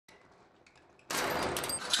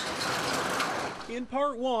In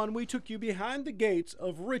part one, we took you behind the gates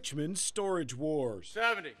of Richmond's Storage Wars.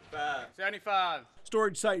 75. 75.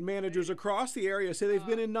 Storage site managers across the area say they've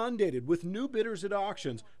been inundated with new bidders at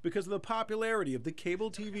auctions because of the popularity of the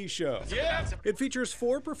cable TV show. Yeah. It features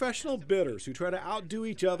 4 professional bidders who try to outdo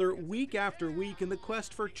each other week after week in the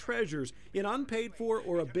quest for treasures in unpaid for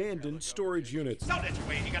or abandoned storage units. Sell that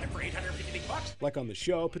away and you got it for $850. Like on the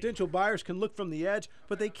show, potential buyers can look from the edge,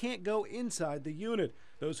 but they can't go inside the unit.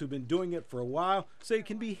 Those who've been doing it for a while say it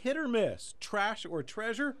can be hit or miss, trash or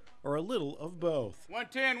treasure, or a little of both.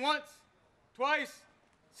 110 once, twice,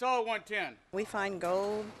 sold 110. We find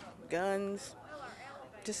gold, guns,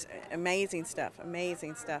 just amazing stuff,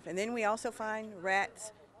 amazing stuff. And then we also find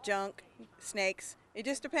rats, junk, snakes. It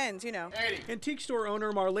just depends, you know. 80. Antique store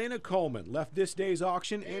owner Marlena Coleman left this day's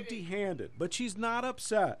auction empty-handed, but she's not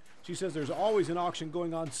upset. She says there's always an auction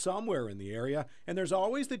going on somewhere in the area, and there's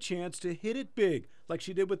always the chance to hit it big, like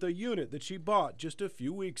she did with the unit that she bought just a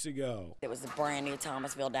few weeks ago. It was a brand new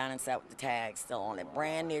Thomasville dining set with the tag still on it.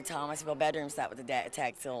 Brand new Thomasville bedroom set with the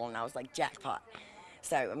tag still on. I was like, jackpot.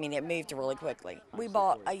 So, I mean, it moved really quickly. We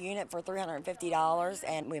bought a unit for $350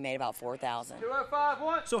 and we made about $4,000. 205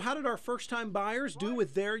 once, So how did our first-time buyers do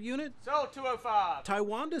with their unit? sold 205.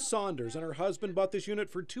 Tywanda Saunders and her husband bought this unit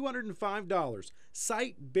for $205,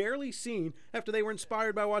 sight barely seen after they were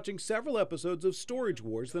inspired by watching several episodes of Storage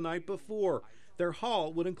Wars the night before. Their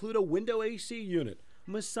haul would include a window AC unit,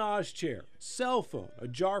 massage chair, cell phone, a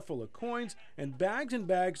jar full of coins, and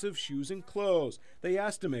bags of shoes and clothes. They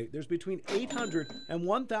estimate there's between $800 and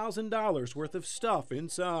 $1,000 worth of stuff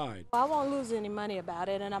inside. I won't lose any money about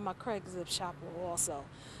it, and I'm a Craigslist shopper also.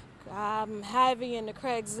 I'm heavy in the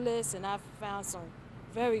Craigslist, and I've found some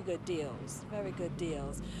very good deals.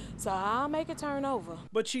 So I'll make a turnover.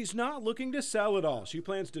 But she's not looking to sell it all. She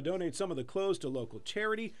plans to donate some of the clothes to local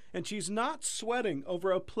charity, and she's not sweating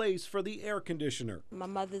over a place for the air conditioner. My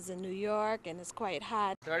mother's in New York, and it's quite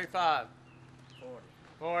hot. 35.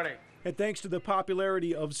 40. And thanks to the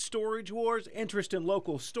popularity of Storage Wars, interest in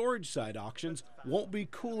local storage site auctions won't be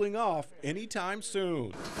cooling off anytime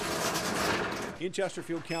soon. In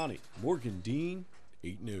Chesterfield County, Morgan Dean,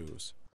 8 News.